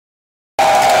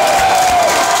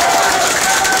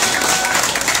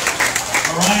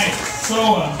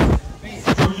So,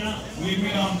 Georgia, we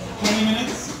agreed on 20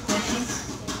 minutes questions.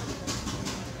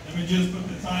 Let me just put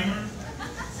the timer.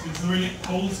 It's really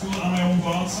old school. I'm my own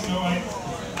boss, you know.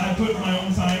 I put my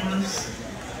own timers.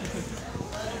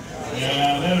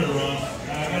 Yeah, let it run.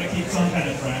 I gotta keep some kind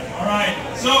of track. All right.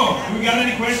 So, we got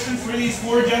any questions for these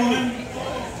four gentlemen?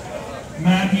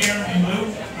 Man here in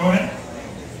blue. Go ahead.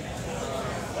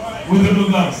 With the blue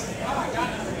gloves.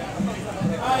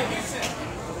 Houston,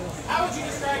 how would you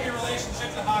describe your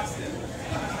relationship to Hoxton?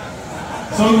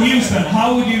 So Houston,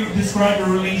 how would you describe your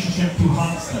relationship to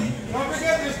Hoxton? Don't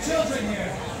forget there's children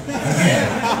here.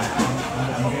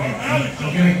 I'm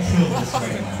gonna kill this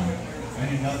right now. I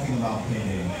knew nothing about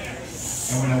Payday.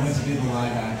 And when I went to do the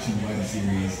live action web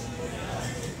series,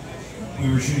 we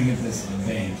were shooting at this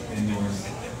bank and there was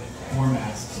 4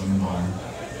 masks on the bar.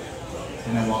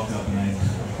 And I walked up and I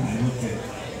looked at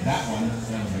that one and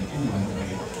I was like, ooh, I hope I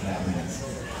get that mask.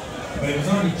 But it was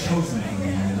already chosen for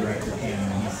me and the director came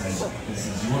and he said, this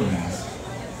is your mask.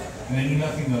 And I knew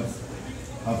nothing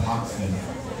of Hoxton.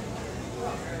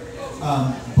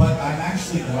 But I'm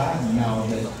actually glad now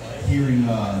that hearing,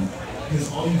 because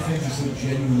all you fans are so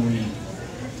genuinely,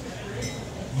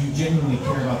 you genuinely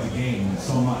care about the game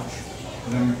so much.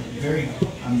 And I'm very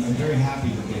happy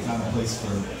that they found a place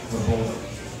for both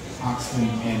Hoxton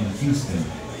and Houston.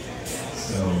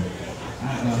 So, I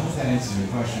don't know, I hope that answers your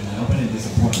question. I hope I didn't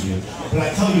disappoint you. But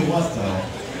I tell you what though,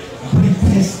 I'm pretty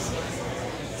pissed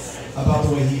about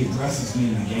the way he addresses me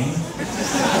in the game.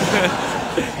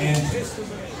 And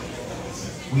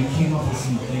we came up with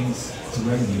some things to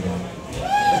remedy that.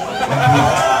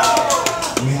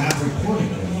 We have recorded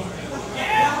them.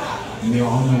 And they're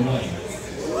on their way.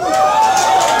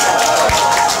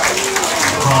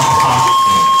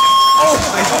 Oh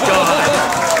my God!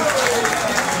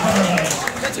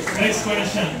 Next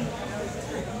question.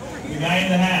 The guy in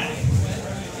the hat.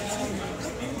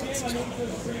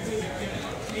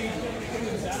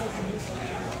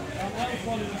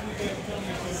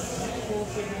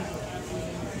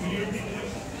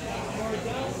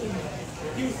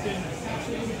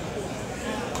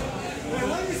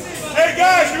 Hey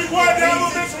guys, can we quiet down a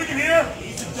little bit so we can hear?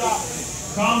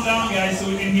 Calm down, guys, so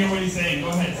we can hear what he's saying. Go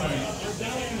ahead, sorry.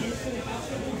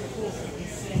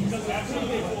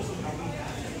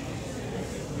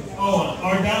 Oh,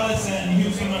 are Dallas and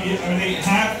Houston, are they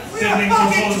half siblings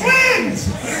or full twins?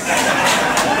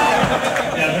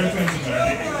 Yeah, they're twins.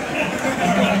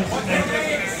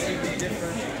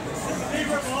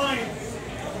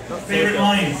 Favorite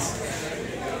lines?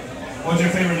 What's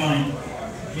your favorite line?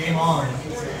 Game on.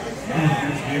 Do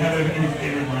you have any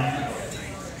favorite line?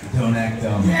 Don't act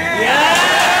dumb.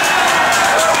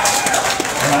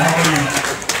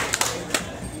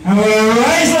 I'm gonna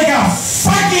rise like a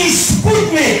fucking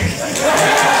Sputnik!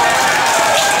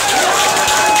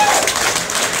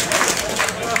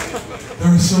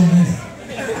 There are so many.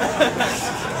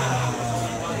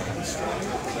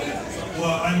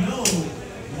 Well, I know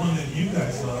one that you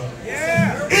guys love.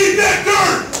 Yeah! Eat that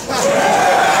dirt!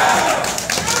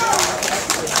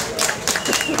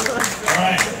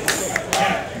 Alright.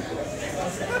 Yeah.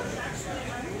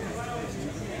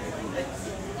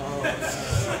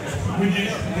 Would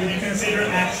you consider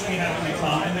actually having a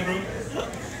clown in the group?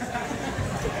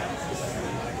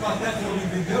 That's what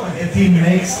we've been doing. If he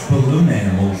makes balloon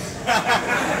animals.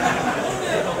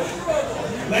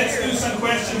 Let's do some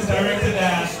questions directed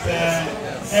at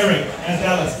Eric and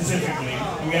Dallas specifically.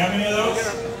 Do we have any of those?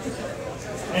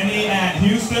 Any at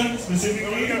Houston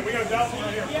specifically? We got Dallas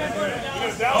right here.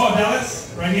 Oh, Dallas,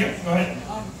 right here. Go ahead.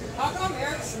 How come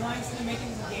Eric's lines in the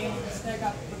making of the game instead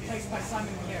got replaced by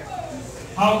Simon Pierre?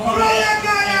 How come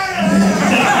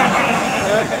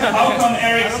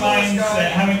Eric's lines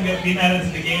haven't been added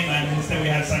to the game and instead we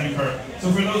have Simon Kerr?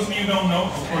 So for those of you who don't know,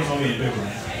 of course all you do,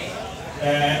 right?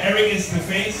 Eric is the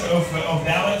face of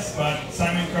Dallas, but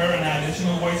Simon Kerr, an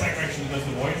additional voice actor, actually does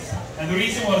the voice. And the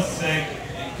reason was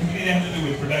completely had to do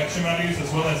with production values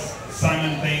as well as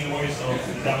Simon playing the voice of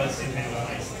Dallas in Halo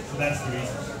Heist. So that's the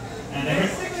reason. And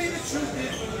basically, the truth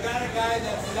is, when you got a guy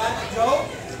that's got the dope,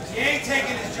 he ain't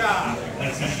taking his job.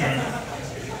 That's for sure.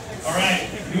 All right,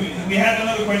 we had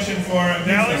another question for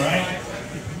Dallas, right?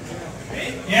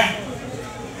 Yeah.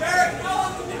 Eric,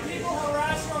 how often do people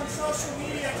harass you on social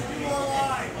media to do more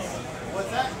lives? What's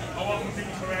that? How often do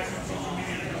people harass you on social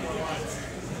media to do more lines?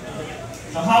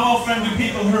 So how often do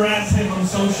people harass him on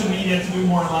social media to do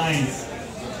more lines?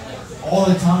 All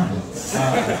the time. Do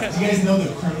you guys know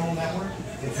the Criminal Network?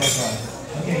 It's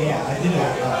like okay, yeah, I did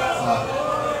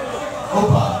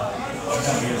OPA.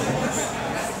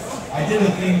 I did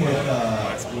a thing with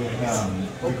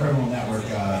the Criminal Network,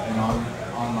 an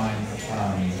online, I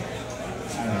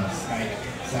don't know, Skype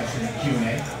session,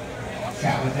 Q&A,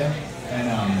 chat with him, and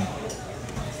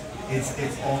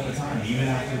it's all the time. Even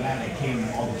after that, it came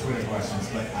all the Twitter questions,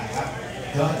 but I have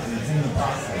done it, and it's in the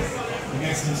process. You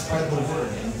guys can spread the word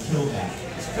and kill that.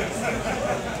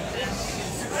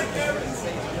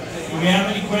 Do we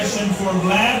have any question for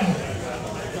Vlad?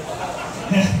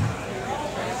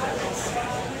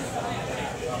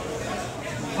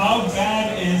 How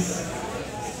bad is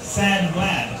sad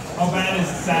Vlad? How bad is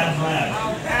sad Vlad?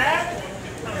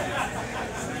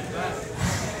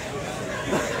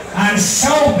 I'm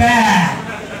so bad.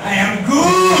 I am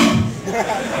good.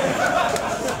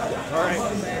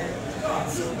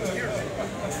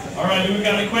 All right, we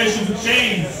got a question for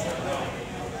James.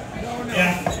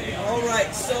 Yeah. All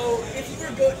right, so if you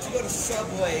were to go to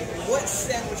Subway, what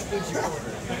sandwich would you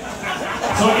order?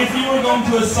 So if you were going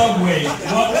to a Subway,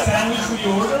 what sandwich would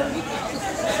you order?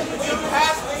 You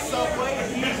pass the Subway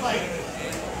and he's like,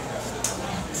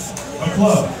 A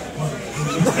club.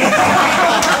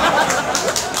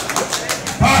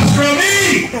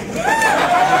 Pastrami!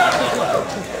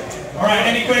 All right,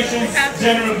 any questions?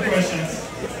 General questions.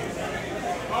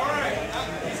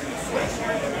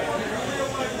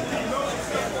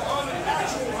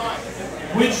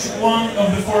 Which one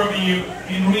of the four of you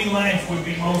in real life would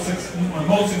be most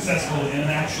successful in an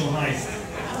actual heist?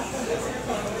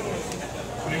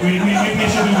 We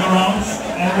should do the rounds.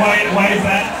 And why is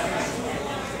that?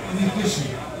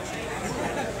 Inefficient.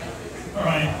 All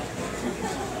right.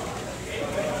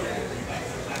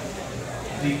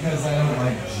 Because I don't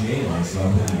like jail, so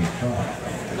I'm going to be caught.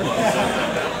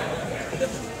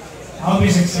 I'll be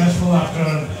successful after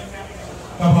a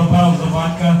couple of bottles of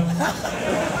vodka.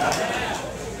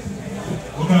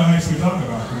 What kind of heist are we talking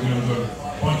about? Because there's a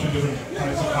bunch of different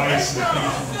types of heists and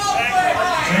things.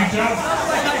 Tank job?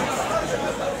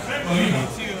 Well, you know.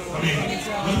 I mean,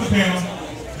 look at the panel,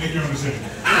 make your own decision.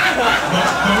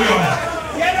 But we all know.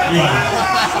 We all know.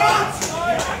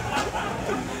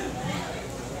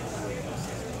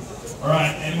 All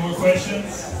right. Any more questions?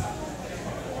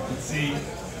 Let's see.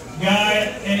 Guy,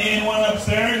 anyone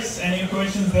upstairs? Any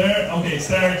questions there? Okay,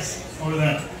 stairs over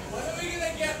there. when are we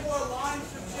going to get more lines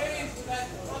from James with that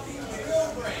fucking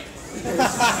drill break?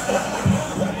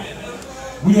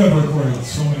 We have recorded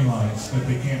so many lines that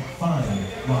they can't find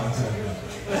lines out of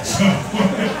it. So,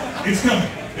 it's coming.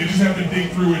 They just have to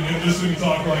dig through it and listen to me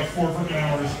talk for like 4 freaking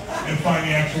hours and find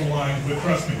the actual lines. But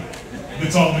trust me,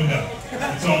 it's all been done.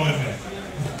 It's all in there.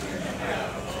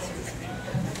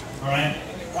 All right.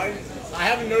 I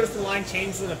haven't noticed the line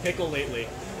changed in a pickle lately.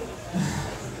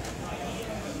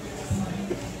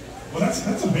 Well, that's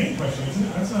a main question, isn't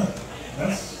it?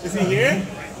 That's. Is he here?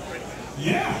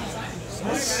 Yeah.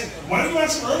 Why didn't you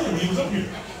ask him earlier when he was up here?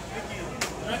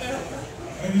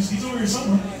 And he's over here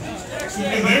somewhere.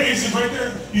 And there he is. He's right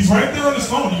there. He's right there on his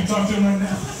phone. You can talk to him right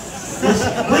now.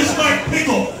 Where's my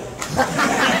pickle?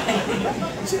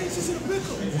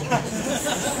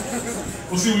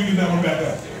 We'll see if we can get that one back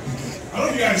up. I don't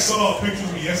know if you guys saw pictures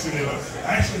of me yesterday, but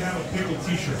I actually have a pickle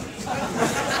t-shirt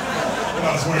that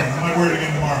I was wearing. I might wear it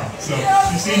again tomorrow. So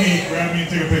if you see me, grab me and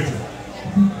take a picture.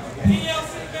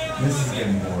 This is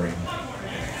getting boring.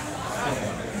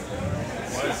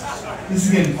 This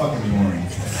is getting fucking boring.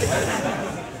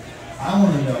 I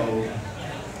want to know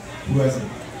who has an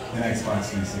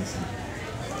Xbox 360.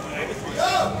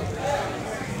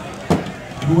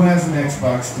 Who has an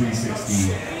Xbox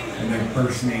 360 and their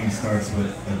first name starts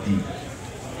with a D?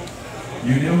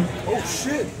 You do? Oh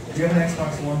shit! Do you have an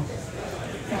Xbox One?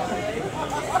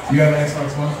 You have an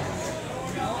Xbox One?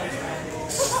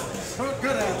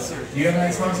 Good answer. Do you have an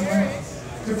Xbox One?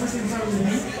 Your first name starts with a D?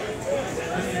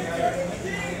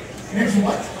 Name's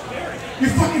what?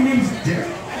 Your fucking name's Derek?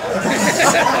 Yeah,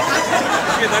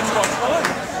 that's Xbox One.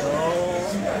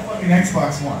 Fucking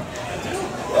Xbox One.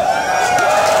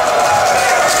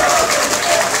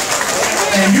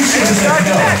 And you should have said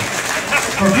no.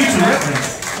 For future reference,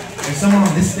 if someone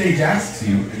on this stage asks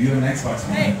you if you have an Xbox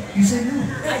One, you say no.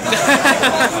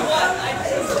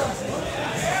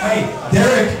 Hey,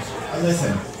 Derek,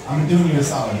 listen, I'm doing you a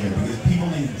solid here because people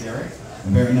named Derek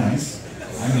are very nice.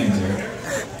 I'm named Derek.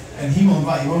 And he will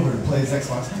invite you over to play his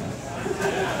Xbox One.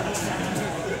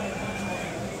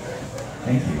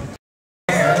 Thank you.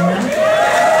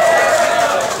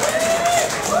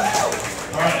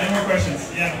 Alright, any more questions?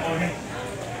 Yeah, okay.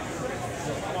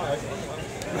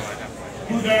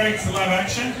 Who directs the live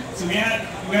action? So we had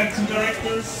two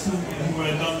directors who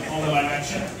had done all the live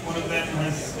action. One of them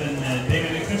has been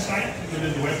David Lichtenstein, who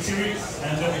did the web series,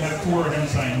 and then we have Tor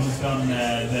Hemstein, who's done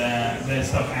the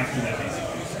stuff after that,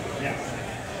 basically. Yeah.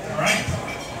 Alright.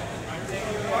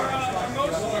 Are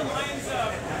most of the lines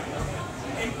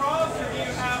improv, or do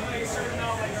you have a certain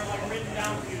amount of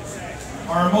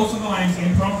Are most of the lines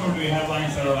improv, or do you have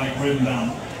lines that are like written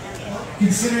down?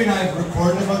 Considering I've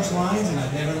recorded a bunch of lines and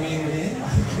I've never made it in,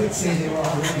 I could say they were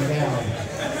all written down.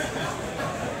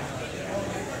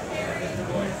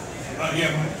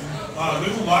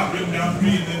 There's a lot written down for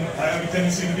me, and then I have a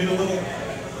tendency to get a little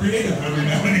creative every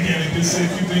now and again and just say a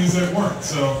few things that work.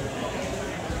 So,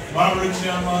 a lot of written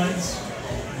down lines,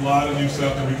 a lot of new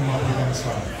stuff that we come up with on the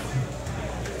spot.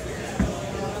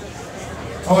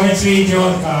 Oj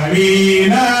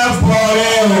Kalina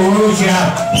Poreusha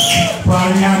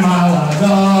Panya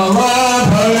Maladova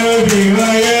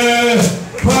Palubigaya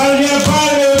Panya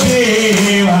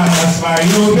Palubiva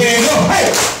Svayubino Hey!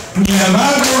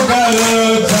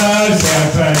 Yamagukaluta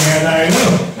Satanyanailu.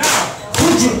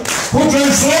 Who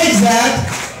translates that?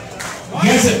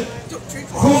 Guess it.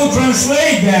 Who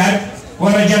translates that?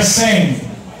 What I just saying?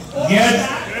 Get?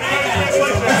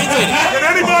 Can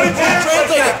anybody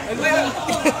translate it?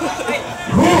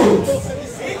 Who?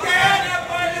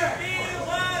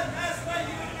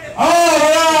 All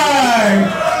right.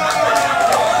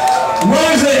 What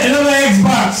is it? Another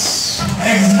Xbox.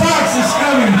 Xbox is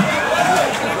coming.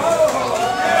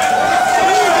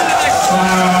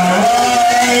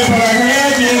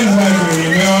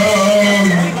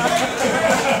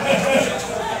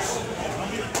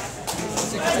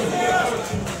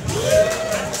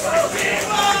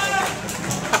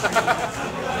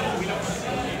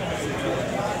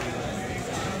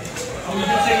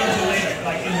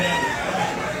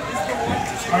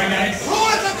 Alright guys. Who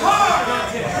has a car?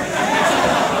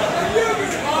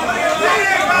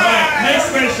 Next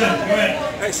question. Go ahead.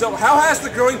 Hey, so how has the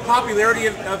growing popularity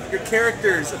of your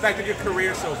characters affected your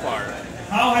career so far?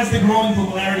 How has the growing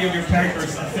popularity of your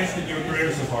characters affected your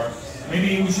career so far?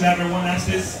 Maybe we should have everyone ask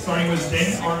this, starting with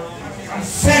Dan, or...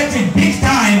 Affected big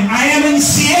time. I am in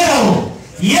Seattle.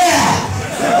 Yeah.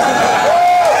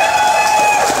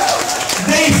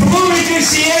 They flew me to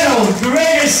Seattle,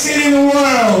 greatest city in the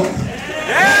world.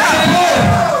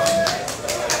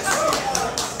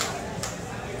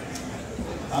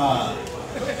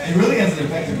 It really hasn't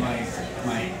affected my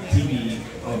TV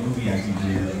or movie acting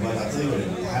career, but I'll tell you what it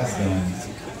has done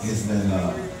is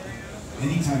that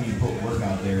anytime you put work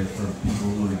out there for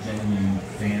people who are genuine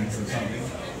fans of something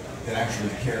that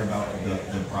actually care about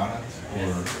the product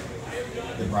or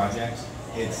the project,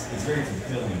 it's very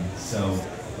fulfilling. So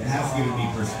it has given me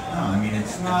it's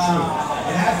true.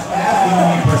 It has given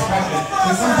me perspective.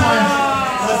 Because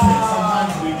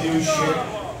sometimes we do shit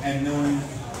and no one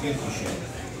gives a shit.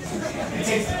 It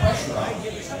takes the pressure off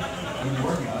when you're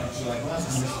working on it. You're like, well, I'm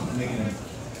just making a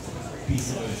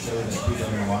piece of a show that people are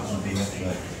going to watch on video.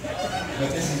 But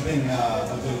this has been a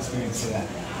good experience for that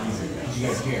reason. Did you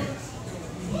guys care?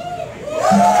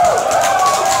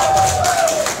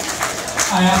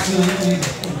 I absolutely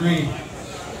agree.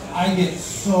 I get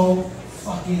so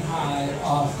fucking high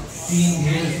off being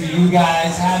here for you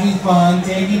guys, having fun,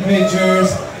 taking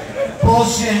pictures,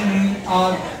 bullshitting.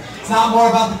 It's not more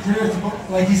about the career,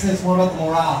 like he said, it's more about the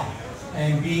morale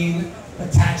and being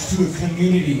attached to a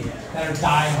community that are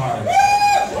diehards.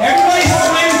 Everybody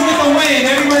swims with the wind,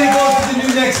 everybody goes to the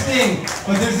new next thing,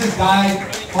 but there's this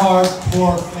diehard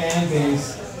core fan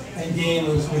base and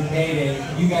gamers with Payday.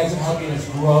 You guys are helping us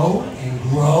grow and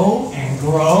grow and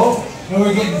grow, and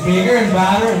we're getting bigger and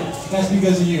badder, and that's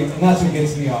because of you, and that's what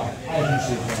gets me off. I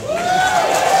appreciate that.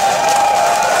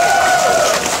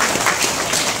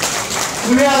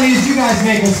 The reality is you guys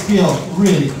make us feel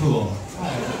really cool.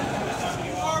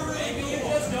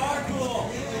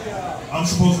 I'm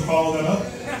supposed to follow that up?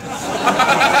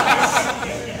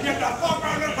 Get the fuck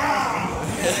on the ground!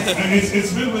 And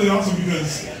it's been really awesome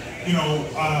because, you know,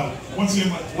 once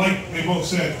again, like they both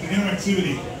said, the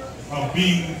interactivity of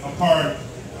being a part.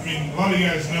 I mean, a lot of you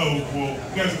guys know, well,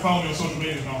 you guys that follow me on social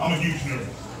media know I'm a huge nerd.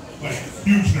 Like,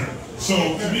 huge nerd.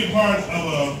 So to be a part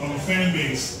of a fan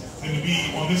base and to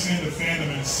be on this end of fandom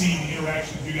and see the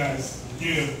interactions you guys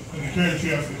give and the character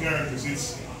you have for the characters,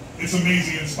 it's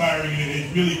amazing, inspiring, and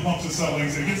it really pumps us up. Like I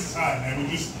said, it gets us high, man.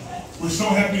 We're so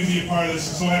happy to be a part of this,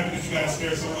 and so happy that you guys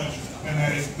care so much, and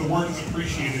that the work is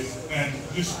appreciated. And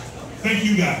just thank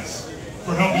you guys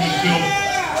for helping us build.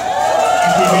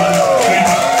 Thank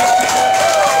you.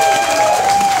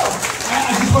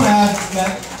 I just want to add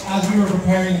that as we were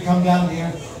preparing to come down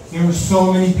here, there were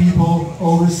so many people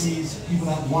overseas, people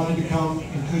that wanted to come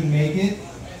and couldn't make it.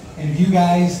 And if you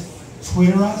guys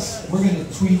Twitter us, we're going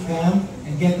to tweet them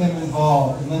and get them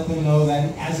involved and let them know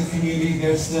that as a community,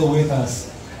 they're still with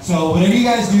us. So whatever you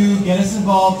guys do, get us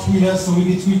involved, tweet us so we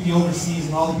can tweet the overseas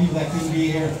and all the people that couldn't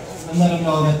be here and let them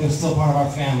know that they're still part of our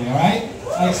family, all right?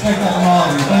 I expect that from all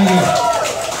of you. Thank you.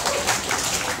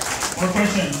 More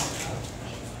questions?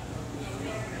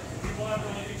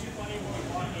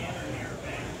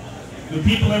 Do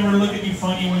people ever look at you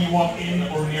funny when you walk in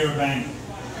or near a bank?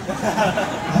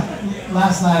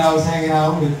 Last night I was hanging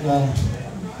out with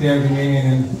Damion,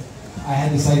 and I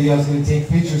had this idea I was going to take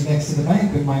pictures next to the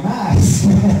bank with my mask.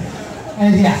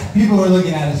 And yeah, people were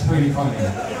looking at us pretty funny.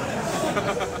 Can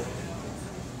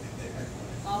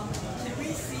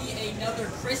we see another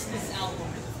Christmas album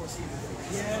in the foreseeable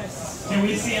future? Yes. Can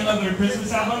we see another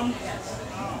Christmas album?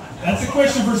 That's a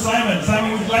question for Simon.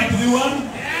 Simon, would you like to do one?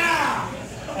 Yeah!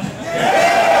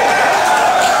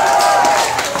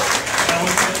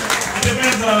 It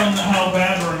depends on how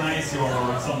bad or nice you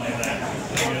are or something like that.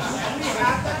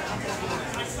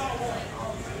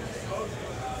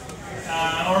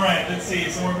 All right, let's see.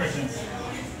 Some more questions.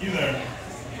 You there?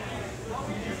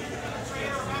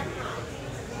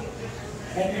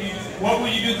 What will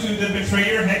you do to the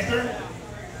betrayer, Hector?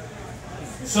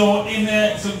 So,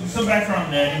 some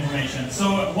background information.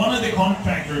 So, one of the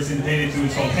contractors in Payday 2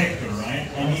 is called Hector, right?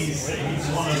 And he's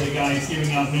one of the guys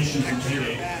giving out missions in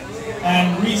Payday.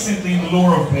 And recently, in the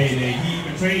lore of Payday, he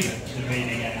betrayed the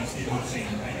Payday gangs, it would seem,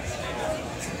 right?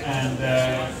 And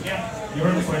yeah, you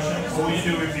heard the question. What would you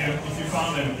do if you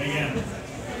found him again?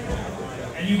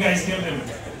 And you guys killed him?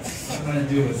 What I'm going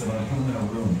to do is I'm going to put him in a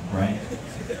room, right?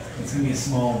 It's going to be a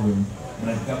small room. I'm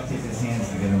going to duct tape his hands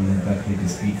together and then duct tape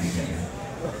his feet together.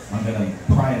 I'm going to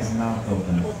pry his mouth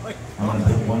open. I'm going to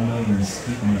put 1 million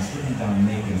mosquitoes. I'm going to strip him down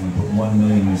naked and put 1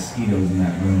 million mosquitoes in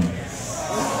that room.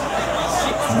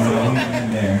 I'm going to leave him in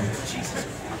there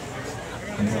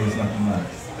until there's nothing left.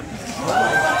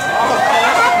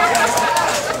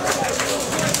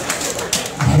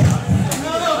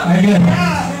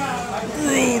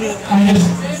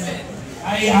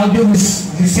 I'll do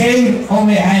this, the same,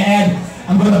 only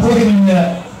I'm going to put him in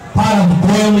the pot of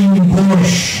boiling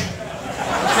borscht.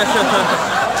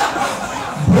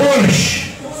 Borscht.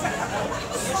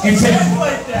 It's a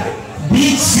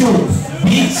beet soup.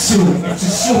 Beet soup. It's a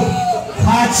soup.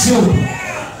 Hot soup.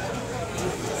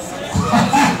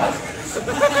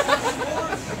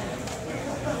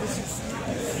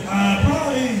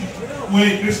 Probably.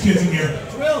 Wait, there's kids in here.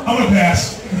 I'm gonna pass.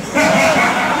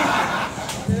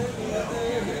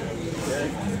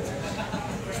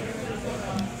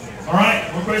 All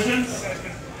right, more questions?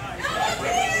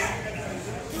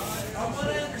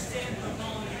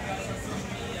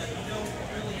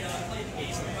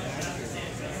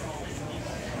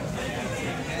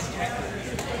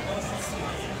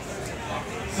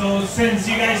 So since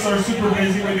you guys are super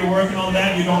busy with your work and all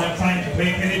that, you don't have time to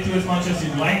play Payday 2 as much as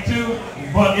you'd like to.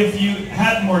 But if you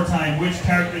had more time, which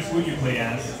characters would you play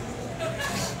as?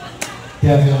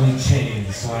 Definitely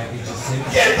Chains, so I can just say,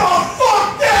 Get the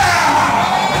fuck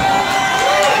down!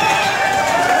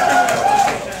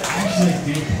 I actually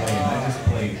do play him. I just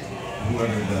play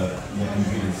whoever the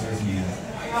computer serves me as.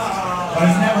 But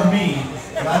it's never me.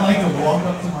 But I like to walk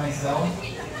up to myself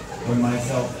when but I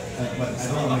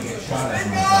don't want to get shot as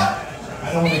myself. I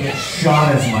don't want to get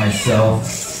shot as myself.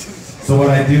 So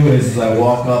what I do is I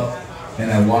walk up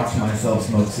and I watch myself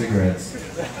smoke cigarettes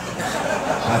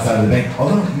outside of the bank.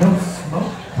 Although no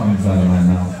smoke comes out of my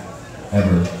mouth,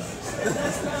 ever.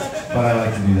 But I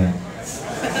like to do that.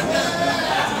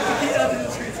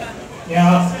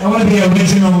 yeah, I want to be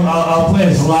original. I'll play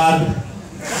as Vlad.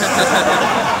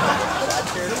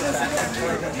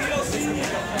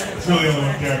 It's really only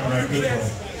one character I could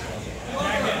play.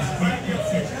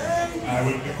 I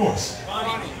would, of course.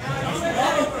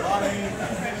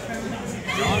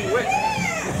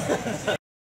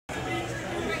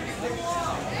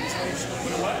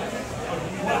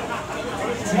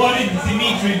 What did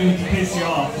Dimitri do to piss you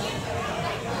off?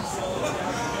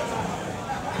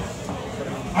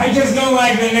 I just don't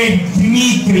like the name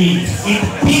Dmitri. It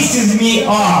pisses me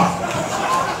off.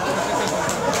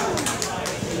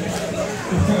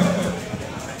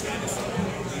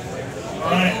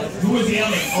 Alright, who was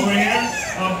yelling? Over here?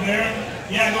 Up there?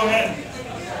 Yeah, go ahead.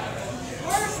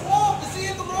 Where's Wolf? Is he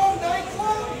in the wrong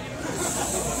nightclub?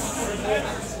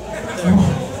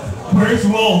 Where's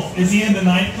Wolf? Is he in the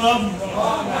nightclub?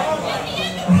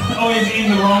 Oh, is he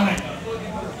in the wrong nightclub?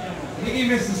 I think he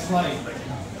missed his flight.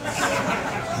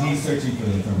 He's searching for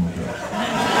the thermal drug.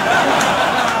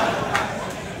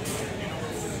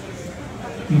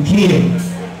 Kiev.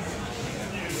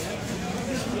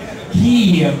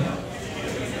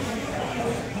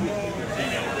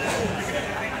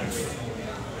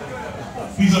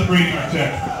 He's upgrading our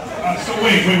tech. So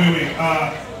wait.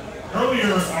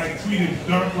 Earlier I tweeted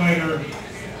Dark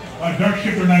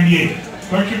Shifter 98.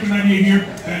 Dark Shifter 98 here. Is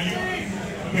that you?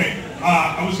 Okay.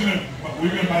 We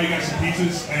were gonna buy you guys some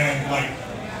pizzas and like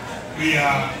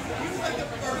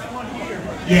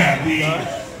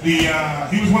He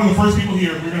was one of the first people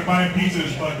here. We were going to buy him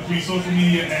pizzas, but between social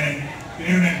media and the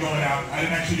internet going out, I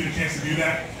didn't actually get a chance to do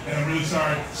that, and I'm really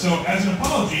sorry. So, as an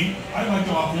apology, I'd like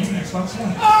to offer you an Xbox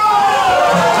One. I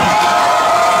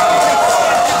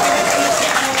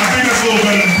think that's a little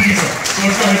better than pizza, so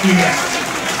let's go ahead and do that.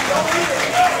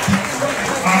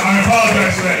 I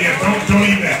apologize for that. Yeah, don't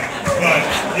eat that. But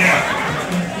yeah,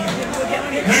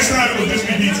 next time it'll just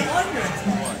be pizza.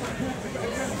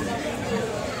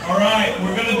 All right,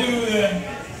 we're gonna do.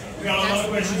 We got a lot of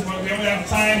questions, but we only have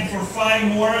time for 5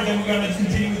 more. Then we're gonna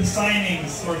continue with the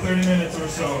signings for 30 minutes or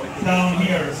so down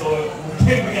here. So we'll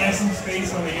give the guys some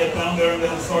space when they get down there, and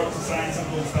then we'll start to sign some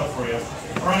cool stuff for you.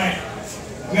 All right,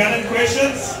 we got any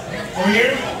questions over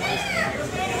here?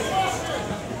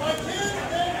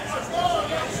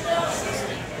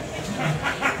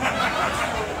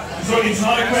 So it's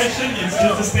not a question, it's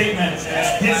just a statement.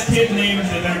 His kid named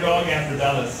their dog after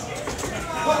Dallas.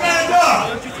 What kind of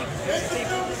dog?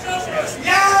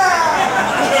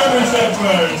 Yeah! German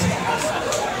Shepherd.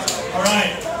 All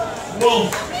right,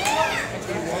 Wolf.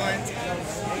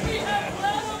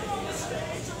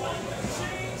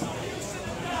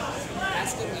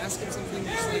 Ask him something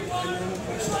just like a normal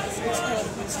question.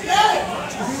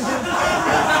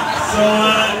 So,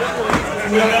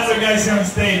 with other guys here on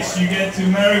stage, you get to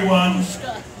marry one,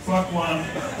 fuck one,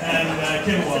 and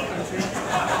kill one.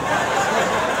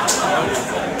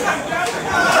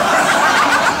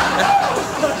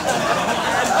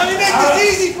 Let me make this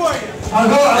easy for you. I'll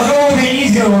go with the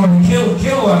easier one.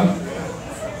 Kill one.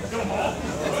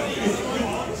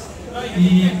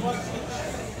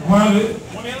 One of it.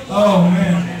 Oh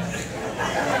man.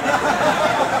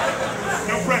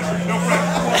 No pressure, no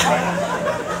pressure.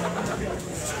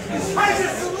 I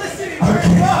just solicited your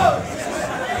vote.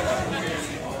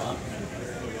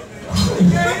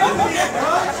 Get into it, bro.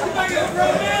 You're like a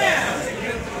grown man.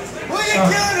 Who you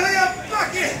killing? Who you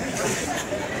fucking?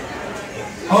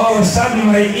 All of a sudden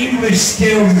my English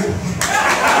skills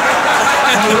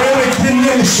are really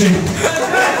diminishing.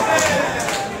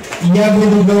 Я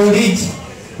буду говорить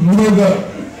много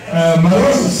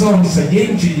мороза, солнца,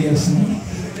 день чудесный.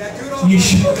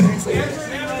 Еще.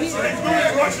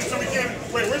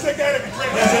 Wait, where's that guy to be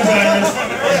trained? Where's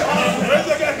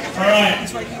that guy? All right,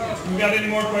 we got any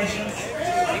more questions?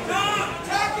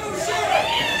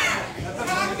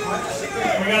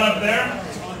 We got up there?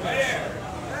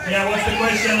 Yeah, what's the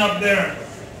question up there?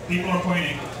 People are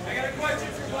pointing. I got a question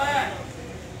for Vlad.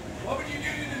 What would you do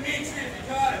to Dimitri if you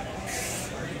caught him?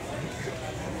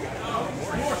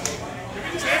 Can we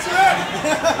just answer that?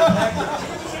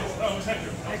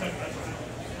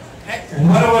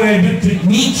 What would I do to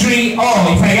Dmitri?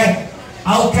 Oh, if I got,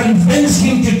 I'll convince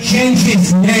him to change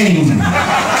his name.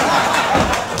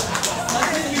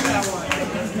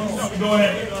 Go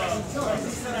ahead.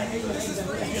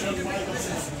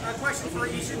 A question for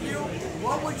each of you.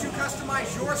 What would you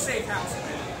customize your safe house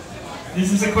with?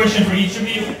 This is a question for each of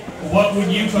you. What would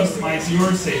you customize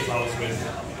your safe house with?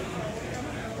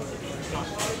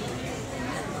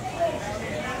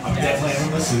 I'm definitely having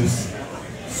a masseuse.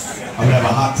 I would have a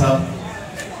hot tub.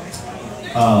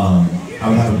 I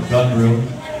would have a gun room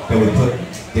that would put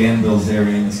Dan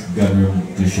Bilzerian's gun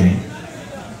room to shame.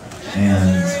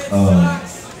 And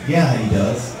yeah, he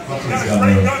does. Fuck his gun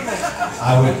room.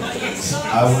 I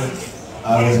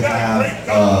would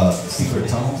have secret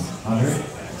tunnels under it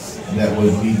that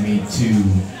would lead me to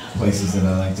places that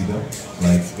I like to go,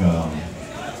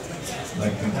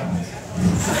 like McDonald's.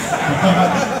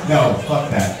 No, fuck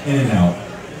that. In and out.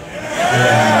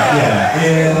 Yeah,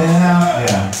 in and out.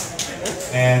 Yeah,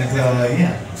 and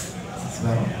yeah, that's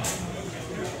about it.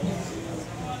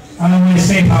 I'm in my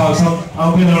safe house.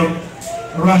 I'll build a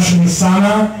Russian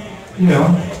sauna, you know,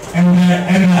 and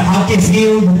a hockey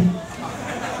field,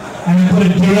 and put a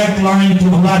direct line to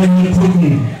Vladimir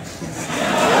Putin.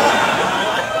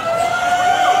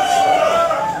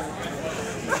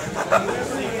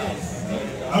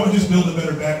 I would just build a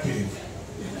better back cave.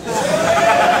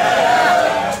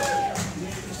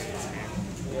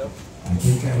 I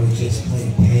think I would just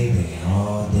play Payday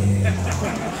all day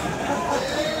long.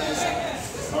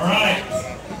 All right,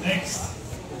 next.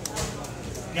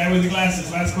 Guy with the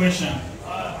glasses, last question.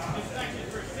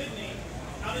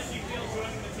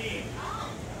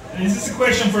 This is a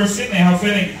question for Sydney. How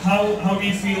fitting? How do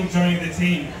you feel joining the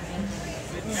team?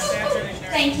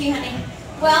 Thank you, honey.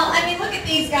 Well, I mean, look at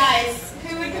these guys.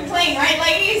 Who would complain, right,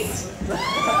 ladies?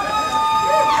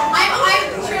 I'm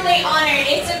truly honored.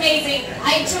 It's amazing.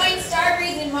 I joined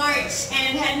Starbreeze in March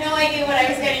and had no idea what I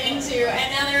was getting into,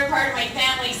 and now they're a part of my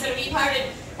family. So to be part of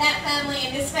that family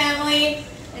and this family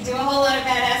and do a whole lot of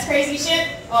badass crazy shit,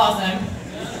 awesome.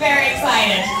 Very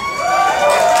excited.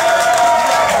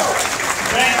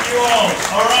 Thank you all.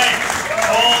 All right.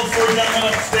 All four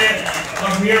gentlemen upstairs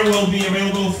up here will be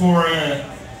available for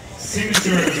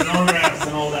signatures and autographs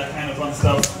and all that kind of fun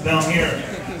stuff down here.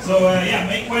 So yeah,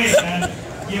 make way and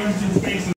give them some space.